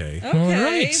be okay. Okay, all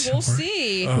right. We'll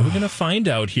see. We're going to find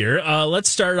out here. Let's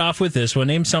start off with this one.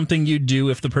 Name something you'd do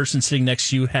if the person sitting next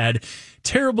to you had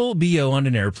terrible BO on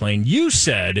an airplane. You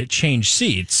said change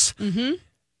seats. Mm-hmm.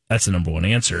 That's the number one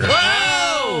answer.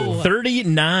 Whoa!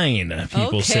 39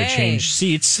 people said change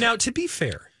seats. Now, to be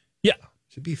fair. Yeah.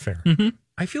 Mm-hmm.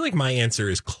 I feel like my answer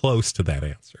is close to that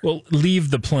answer. Well, leave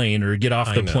the plane or get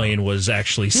off the plane was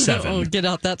actually 7. Oh, get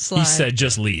out that slide. He said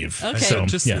just leave. Okay. I said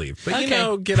just leave.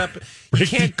 But, get up. You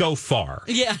can't go far.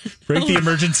 Yeah. Break the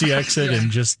emergency exit and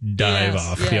just dive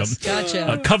off. Yes,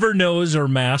 gotcha. Cover nose or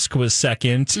mask was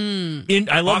second.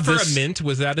 I love Offer this. a mint,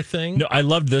 was that a thing? No, I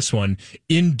loved this one.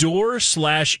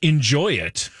 Endure/enjoy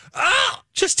it. Oh!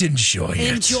 Just enjoy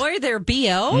it. Enjoy their BO?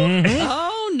 Mm-hmm.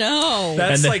 Oh, no.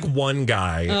 That's like one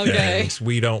guy. Okay. And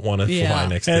we don't want to fly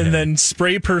next to him. And then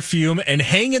spray perfume and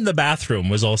hang in the bathroom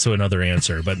was also another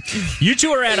answer. But you two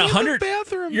are at 100.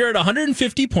 You're at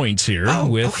 150 points here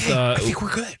with I think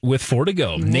we're good. With 4 to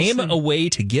go. Name a way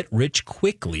to get rich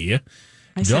quickly.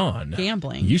 Dawn.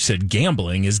 Gambling. You said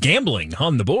gambling is gambling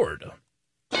on the board.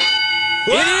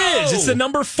 It is. It's the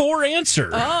number 4 answer.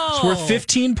 Oh. It's worth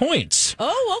 15 points.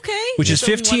 Oh, okay. Which is So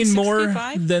 15 more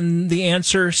 165? than the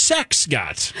answer sex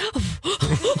got.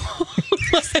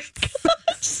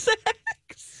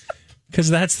 Sex.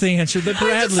 Because that's the answer that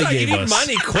Bradley gave you need us.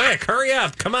 money quick. Hurry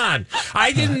up. Come on.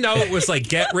 I didn't know it was like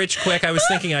get rich quick. I was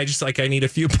thinking I need a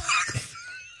few bucks.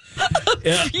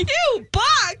 A few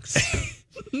bucks?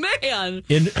 Man.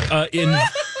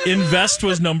 Invest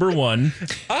was number 1.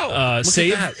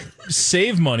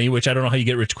 Save money, which I don't know how you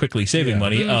get rich quickly. Saving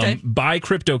money. Buy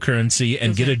cryptocurrency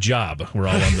and get a job. We're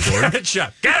all on the board.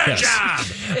 Get a job.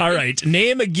 All right.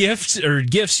 Name a gift or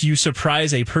gifts you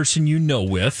surprise a person you know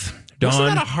with. Dawn,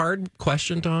 wasn't that a hard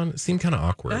question, Dawn? It seemed kind of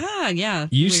awkward. Yeah.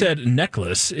 You said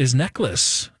necklace. Is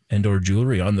necklace and or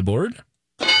jewelry on the board?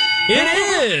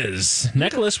 It is.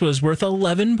 Necklace was worth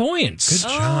 11 points. Good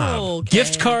job. Okay.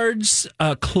 Gift cards,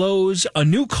 clothes, a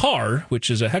new car,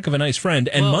 which is a heck of a nice friend,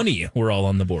 and money were all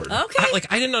on the board. Okay.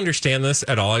 I didn't understand this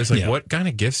at all. I was like, what kind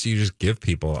of gifts do you just give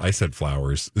people? I said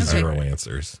flowers. Okay. 0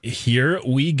 answers. Here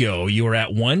we go. You are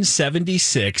at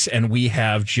 176, and we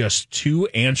have just 2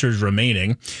 answers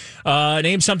remaining.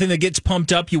 Name something that gets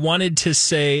pumped up. You wanted to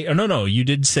say, no, you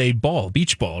did say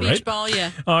beach ball, right? Beach ball,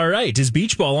 yeah. All right. Is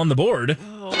beach ball on the board?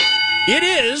 Oh. It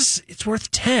is. It's worth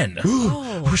 10.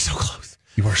 We're so close.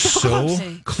 You are so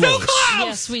close.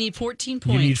 Yes, we need 14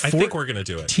 points. You need I think we're going to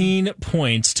do it. 14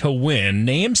 points to win.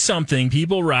 Name something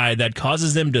people ride that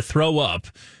causes them to throw up.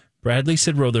 Bradley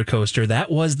said roller coaster.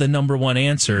 That was the number 1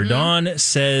 answer. Mm-hmm. Dawn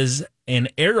says an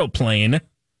aeroplane.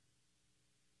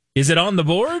 Is it on the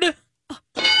board?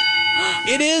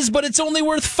 It is, but it's only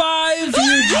worth 5.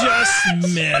 You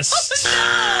just missed.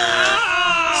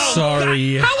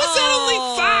 Sorry. How was that only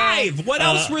 5? What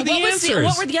else were the answers?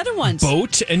 What were the other ones?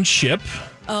 Boat and ship.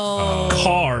 Oh.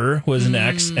 Car was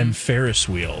next, and Ferris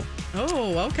wheel.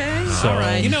 Oh, okay. So, all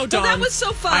right. You know, Dawn, that was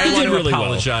so fun. I want to really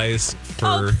apologize for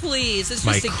oh, please. It's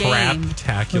my just a game.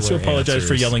 craptacular Let's apologize answers.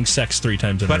 for yelling sex 3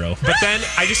 times in a row. But then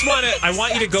I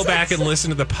want you to go back and listen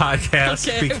to the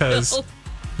podcast because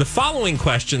the following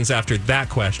questions after that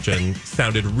question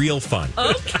sounded real fun.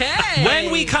 Okay.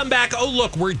 When we come back, oh,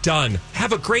 look, we're done.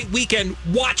 Have a great weekend.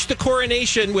 Watch the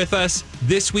coronation with us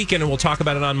this weekend, and we'll talk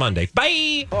about it on Monday.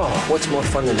 Bye. Oh, what's more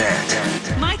fun than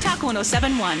that? My Talk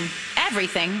 1071.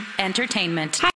 Everything entertainment.